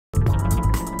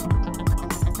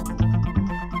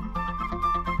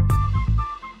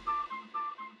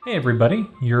Hey everybody,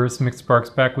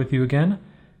 UristMcSparks back with you again,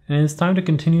 and it's time to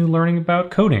continue learning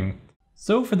about coding.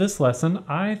 So for this lesson,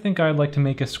 I think I'd like to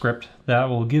make a script that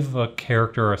will give a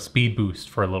character a speed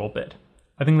boost for a little bit.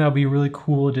 I think that would be a really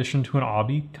cool addition to an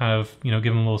obby, kind of, give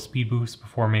them a little speed boost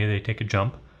before maybe they take a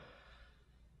jump.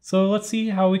 So let's see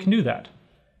how we can do that.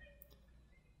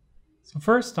 So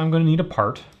first, I'm going to need a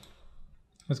part.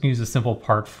 I'm just going to use a simple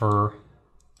part for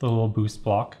the little boost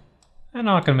block. I'm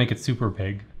not going to make it super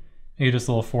big. Maybe just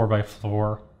a little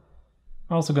 4x4.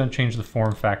 I'm also going to change the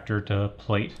form factor to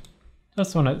plate.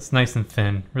 Just when it's nice and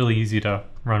thin, really easy to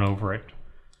run over it.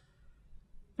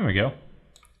 There we go.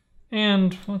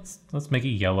 And let's make it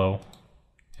yellow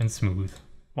and smooth.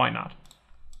 Why not?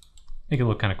 Make it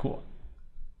look kind of cool.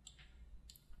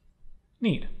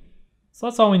 Neat. So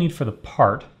that's all we need for the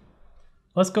part.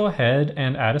 Let's go ahead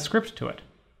and add a script to it.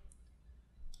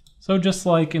 So just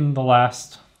like in the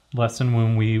last lesson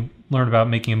when we learned about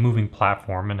making a moving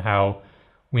platform and how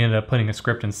we ended up putting a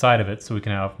script inside of it so we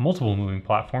can have multiple moving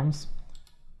platforms,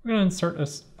 we're going to insert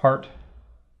insert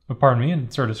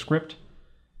a script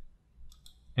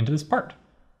into this part.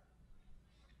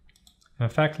 And in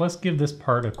fact, let's give this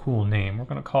part a cool name. We're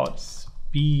going to call it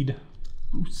Speed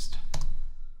Boost.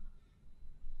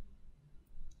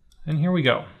 And here we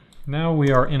go. Now we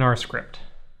are in our script.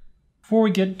 Before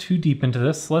we get too deep into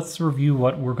this, let's review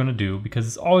what we're going to do, because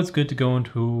it's always good to go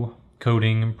into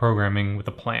coding and programming with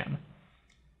a plan.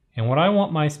 And what I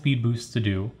want my speed boost to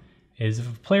do is if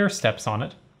a player steps on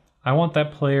it, I want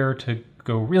that player to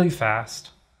go really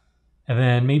fast, and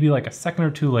then maybe like a second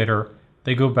or two later,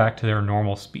 they go back to their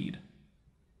normal speed.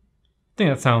 I think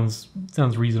that sounds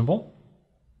reasonable.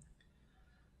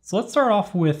 So let's start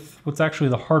off with what's actually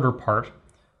the harder part,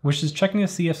 which is checking to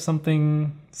see if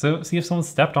someone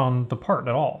stepped on the part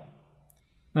at all.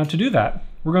 Now to do that,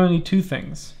 we're going to need two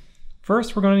things.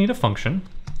 First, we're going to need a function,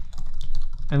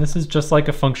 and this is just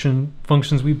like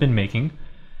functions we've been making,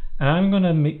 and I'm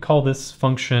going to call this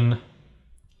function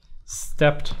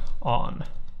stepped on.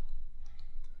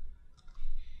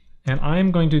 And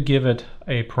I'm going to give it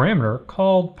a parameter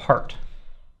called part.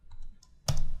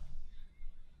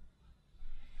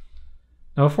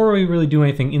 Now before we really do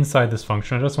anything inside this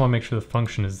function, I just want to make sure the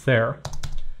function is there.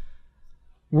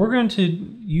 We're going to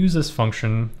use this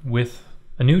function with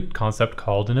a new concept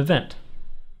called an event.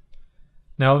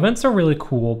 Now events are really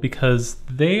cool because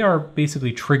they are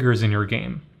basically triggers in your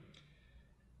game.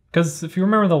 Because if you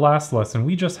remember the last lesson,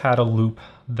 we just had a loop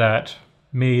that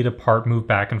made a part move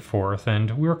back and forth,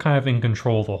 and we were kind of in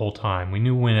control the whole time. We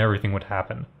knew when everything would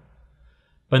happen.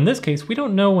 But in this case, we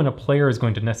don't know when a player is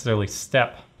going to necessarily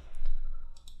step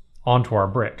onto our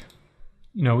brick.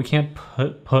 We can't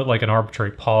put like an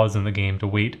arbitrary pause in the game to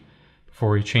wait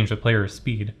before we change the player's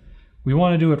speed. We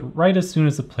want to do it right as soon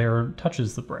as the player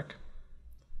touches the brick.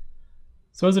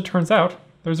 So as it turns out,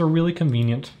 there's a really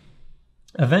convenient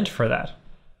event for that.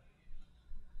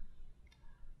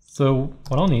 So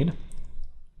what I'll need,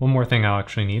 one more thing I'll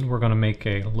actually need, we're going to make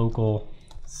a local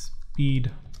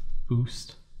speed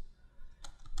boost.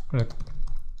 I'm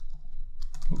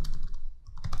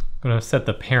going to set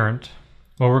the parent.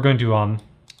 Well, we're going to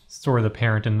store the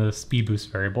parent in the speed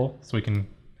boost variable so we can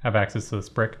have access to this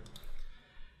brick.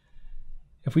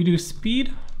 If we do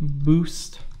speed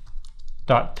boost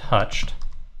dot touched,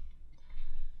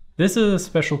 this is a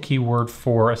special keyword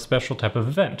for a special type of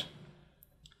event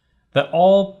that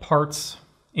all parts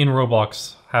in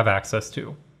Roblox have access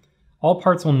to. All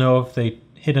parts will know if they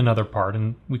hit another part,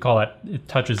 and we call that it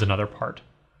touches another part.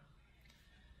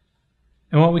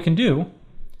 And what we can do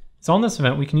is on this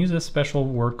event we can use a special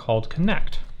word called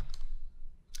connect.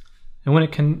 And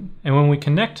when we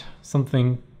connect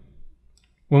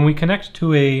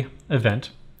to a event,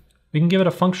 we can give it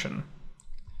a function.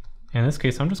 In this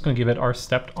case, I'm just going to give it our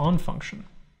stepped on function.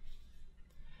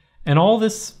 And all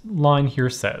this line here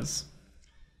says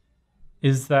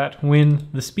is that when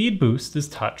the speed boost is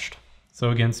touched, so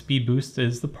again, speed boost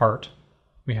is the part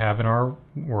we have in our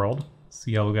world, it's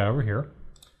the yellow guy over here.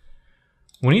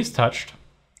 When he's touched,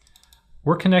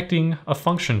 we're connecting a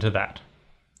function to that.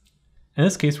 In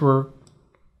this case, we're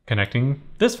connecting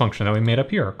this function that we made up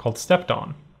here called stepped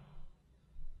on.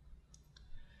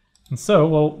 And so,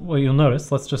 well, you'll notice,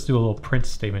 let's just do a little print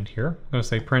statement here. I'm going to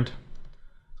say print,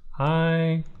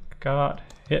 I got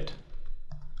hit.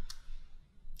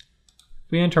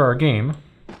 If we enter our game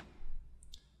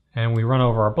and we run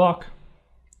over our block,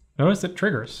 notice it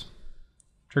triggers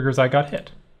I got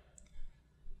hit.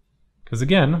 Because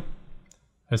again,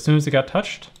 as soon as it got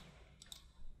touched,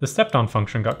 the stepped on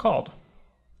function got called,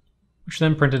 which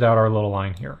then printed out our little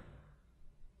line here.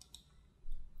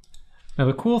 Now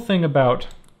the cool thing about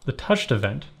the touched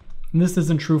event And this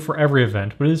isn't true for every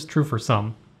event, but it is true for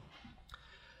some.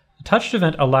 The touched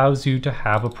event allows you to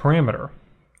have a parameter.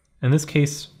 In this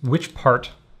case, which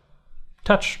part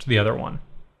touched the other one.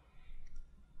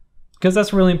 Because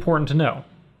that's really important to know.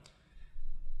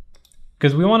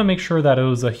 Because we want to make sure that it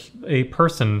was a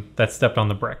person that stepped on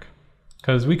the brick.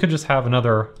 Because we could just have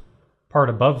another part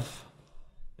above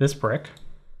this brick.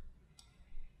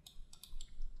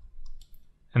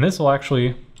 And this will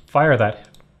actually fire that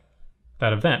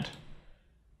event.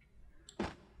 At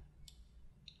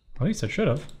least it should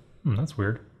have. That's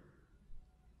weird.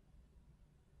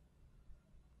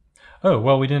 Oh,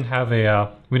 well, we didn't have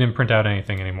we didn't print out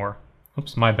anything anymore.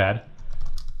 Oops, my bad.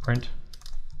 Print.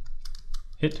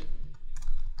 Hit.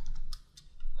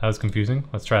 That was confusing.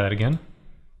 Let's try that again.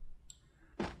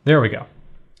 There we go.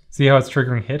 See how it's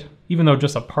triggering hit? Even though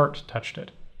just a part touched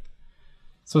it.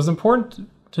 So it's important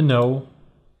to know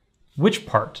which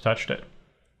part touched it.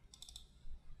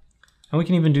 And we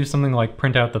can even do something like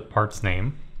print out the part's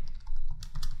name.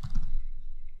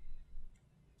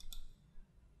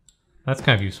 That's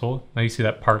kind of useful. Now you see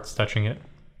that part's touching it.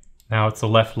 Now it's the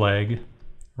left leg,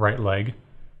 right leg,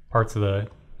 parts of the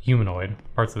humanoid,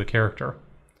 parts of the character.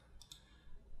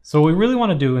 So what we really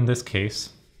want to do in this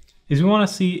case is we want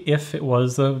to see if it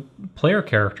was a player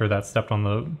character that stepped on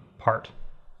the part,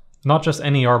 not just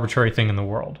any arbitrary thing in the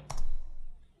world.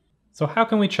 So how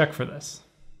can we check for this?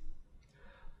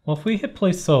 Well, if we hit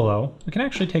play solo, we can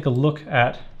actually take a look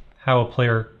at how a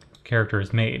player character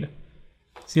is made.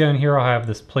 See in here I have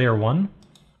this player 1.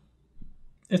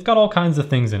 It's got all kinds of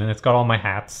things in it. It's got all my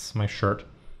hats, my shirt.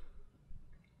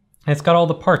 And it's got all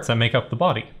the parts that make up the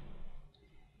body.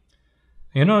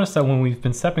 You'll notice that when we've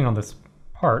been stepping on this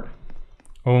part,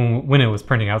 or when it was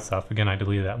printing out stuff, again I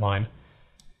deleted that line,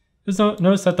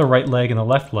 notice that the right leg and the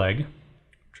left leg,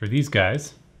 which are these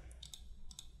guys,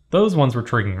 those ones were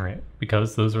triggering it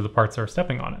because those are the parts that are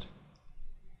stepping on it.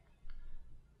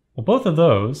 Well, both of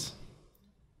those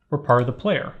were part of the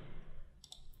player.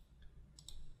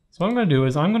 So what I'm going to do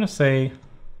is I'm going to say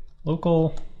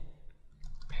local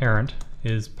parent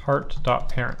is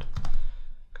part.parent,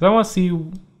 because I want to see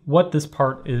what this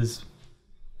part is,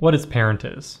 what its parent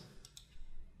is.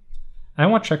 And I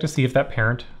want to check to see if that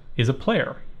parent is a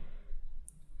player.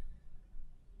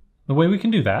 The way we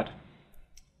can do that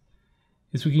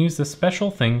is we can use this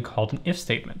special thing called an if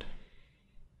statement.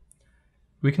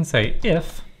 We can say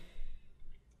if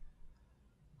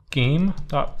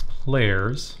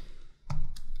game.players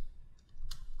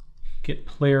get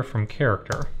player from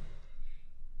character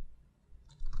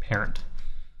parent,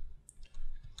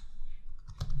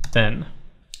 then.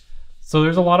 So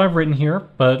there's a lot I've written here,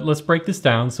 but let's break this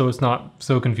down so it's not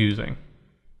so confusing.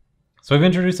 So I've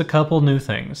introduced a couple new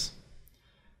things.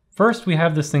 First, we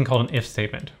have this thing called an if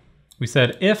statement. We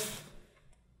said if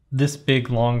this big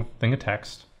long thing of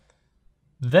text,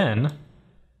 then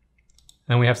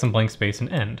we have some blank space and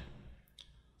end.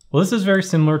 Well, this is very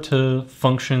similar to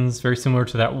functions, very similar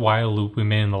to that while loop we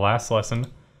made in the last lesson.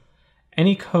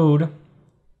 Any code,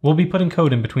 we'll be putting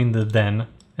code in between the then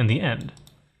and the end.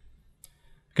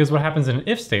 Because what happens in an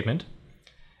if statement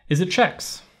is it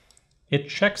checks. It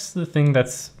checks the thing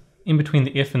that's in between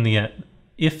the if and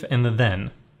the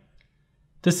then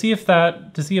to see if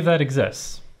that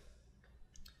exists.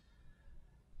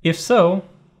 If so,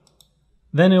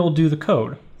 then it will do the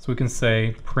code. So we can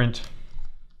say print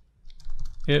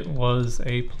it was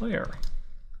a player.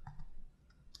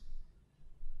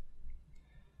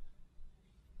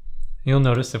 You'll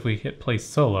notice if we hit play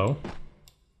solo,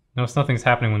 notice nothing's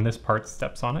happening when this part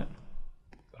steps on it.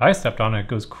 But I stepped on it, it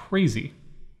goes crazy.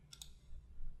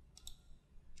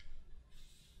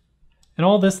 And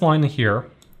all this line here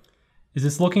is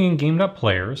it's looking in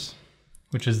game.players,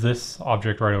 which is this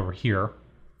object right over here,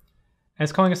 and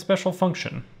it's calling a special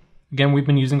function. Again, we've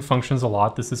been using functions a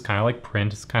lot. This is kind of like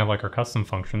print. It's kind of like our custom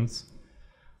functions,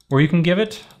 where you can give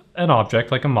it an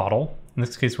object like a model. In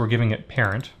this case, we're giving it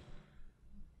parent.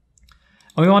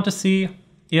 And we want to see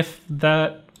if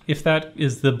that's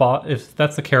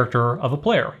the character of a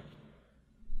player.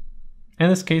 In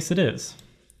this case, it is.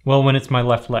 Well, when it's my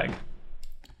left leg.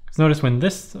 Because notice when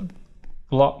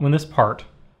this part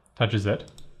touches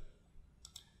it,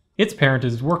 its parent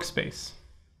is workspace.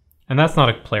 And that's not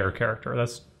a player character.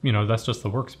 That's just the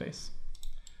workspace.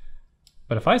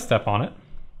 But if I step on it,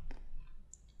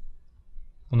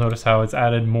 we'll notice how it's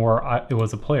added more it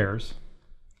was a player's.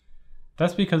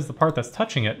 That's because the part that's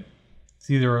touching it is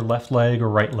either left leg or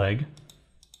right leg,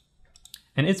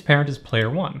 and its parent is player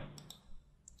 1. And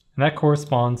that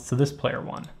corresponds to this player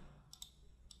 1.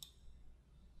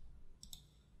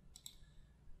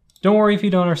 Don't worry if you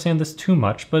don't understand this too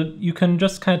much, but you can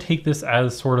just kind of take this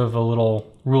as sort of a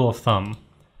little rule of thumb,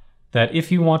 that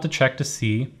if you want to check to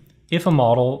see if a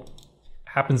model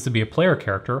happens to be a player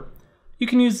character, you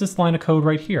can use this line of code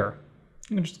right here.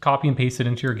 You can just copy and paste it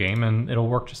into your game and it'll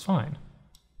work just fine.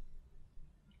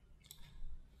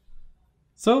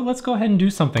 So let's go ahead and do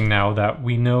something now that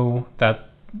we know that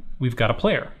we've got a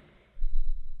player.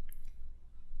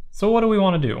 So what do we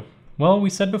want to do? Well,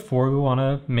 we said before we want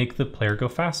to make the player go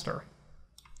faster.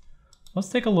 Let's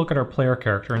take a look at our player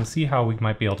character and see how we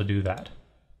might be able to do that.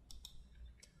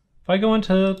 If I go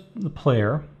into the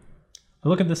player, I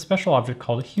look at this special object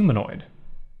called a humanoid.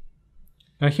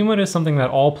 Now, a humanoid is something that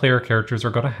all player characters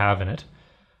are going to have in it,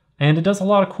 and it does a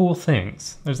lot of cool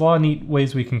things. There's a lot of neat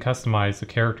ways we can customize the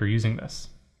character using this.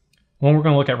 One we're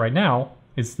going to look at right now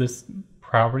is this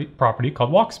property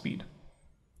called walk speed.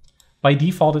 By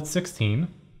default, it's 16.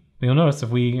 But you'll notice if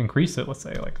we increase it, let's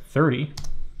say like 30,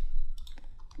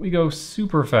 we go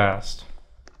super fast.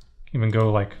 Even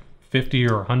go like 50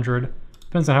 or 100.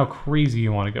 Depends on how crazy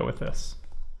you want to go with this.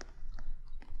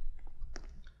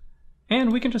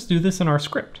 And we can just do this in our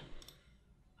script.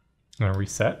 I'm going to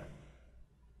reset.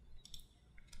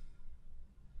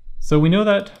 So we know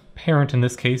that parent in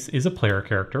this case is a player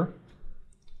character.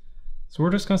 So we're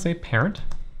just going to say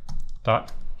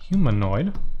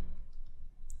parent.humanoid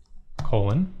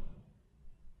colon,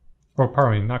 or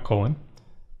pardon me, not colon,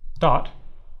 dot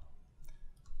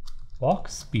walk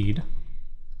speed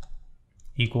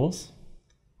equals,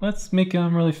 let's make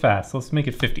them really fast. Let's make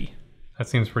it 50. That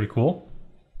seems pretty cool.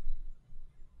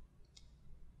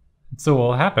 So what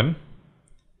will happen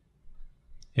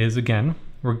is, again,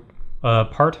 we're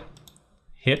part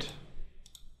hit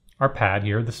our pad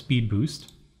here, the speed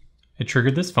boost. It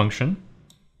triggered this function.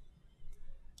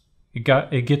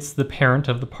 It gets the parent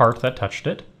of the part that touched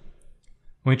it.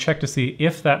 We check to see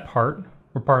if that part,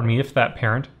 or pardon me, if that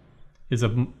parent is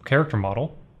a character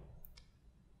model.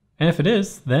 And if it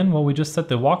is, then, well, we just set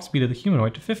the walk speed of the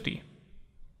humanoid to 50.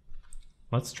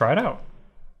 Let's try it out.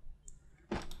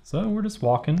 So we're just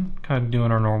walking, kind of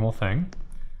doing our normal thing.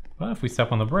 But if we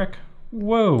step on the brick,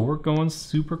 whoa, we're going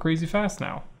super crazy fast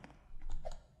now.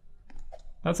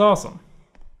 That's awesome.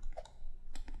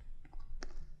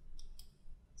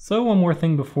 So one more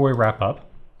thing before we wrap up.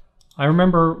 I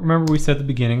remember we said at the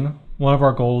beginning, one of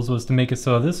our goals was to make it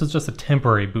so this was just a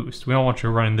temporary boost. We don't want you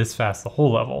running this fast the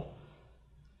whole level.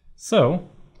 So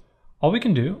all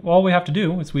we have to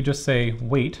do is we just say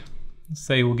wait.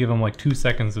 Say we'll give them like 2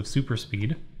 seconds of super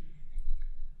speed.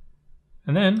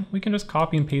 And then we can just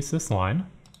copy and paste this line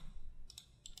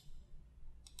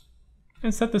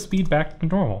and set the speed back to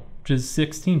normal, which is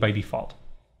 16 by default.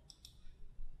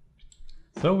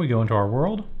 So we go into our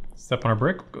world, step on our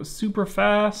brick, go super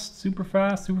fast, super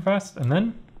fast, super fast, and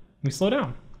then we slow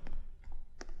down.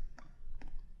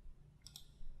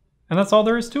 And that's all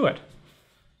there is to it.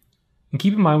 And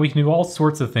keep in mind, we can do all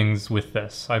sorts of things with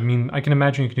this. I mean, I can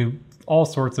imagine you can do all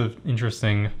sorts of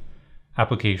interesting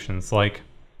applications, like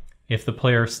if the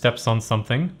player steps on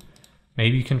something,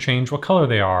 maybe you can change what color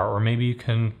they are, or maybe you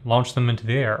can launch them into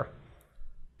the air.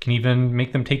 You can even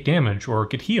make them take damage or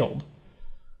get healed.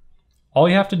 All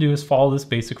you have to do is follow this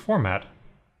basic format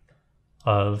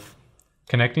of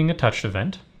connecting a touched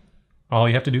event. All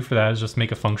you have to do for that is just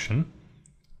make a function.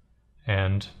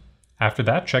 And after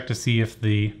that, check to see if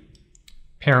the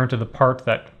parent of the part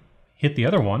that hit the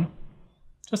other one,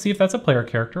 just see if that's a player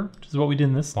character, which is what we did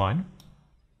in this line.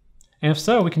 And if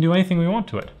so, we can do anything we want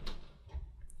to it.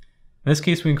 In this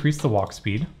case, we increase the walk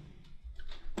speed.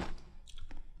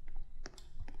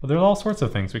 But there's all sorts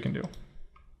of things we can do.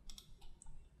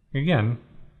 Again,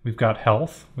 we've got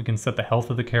health. We can set the health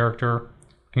of the character.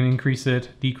 We can increase it,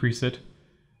 decrease it.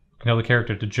 We can tell the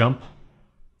character to jump.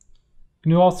 We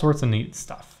can do all sorts of neat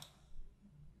stuff.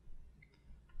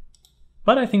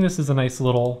 But I think this is a nice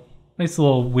little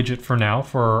widget for now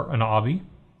for an obby.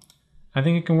 I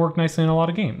think it can work nicely in a lot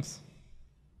of games.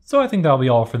 So I think that'll be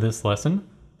all for this lesson,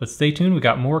 but stay tuned, we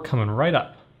got more coming right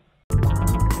up.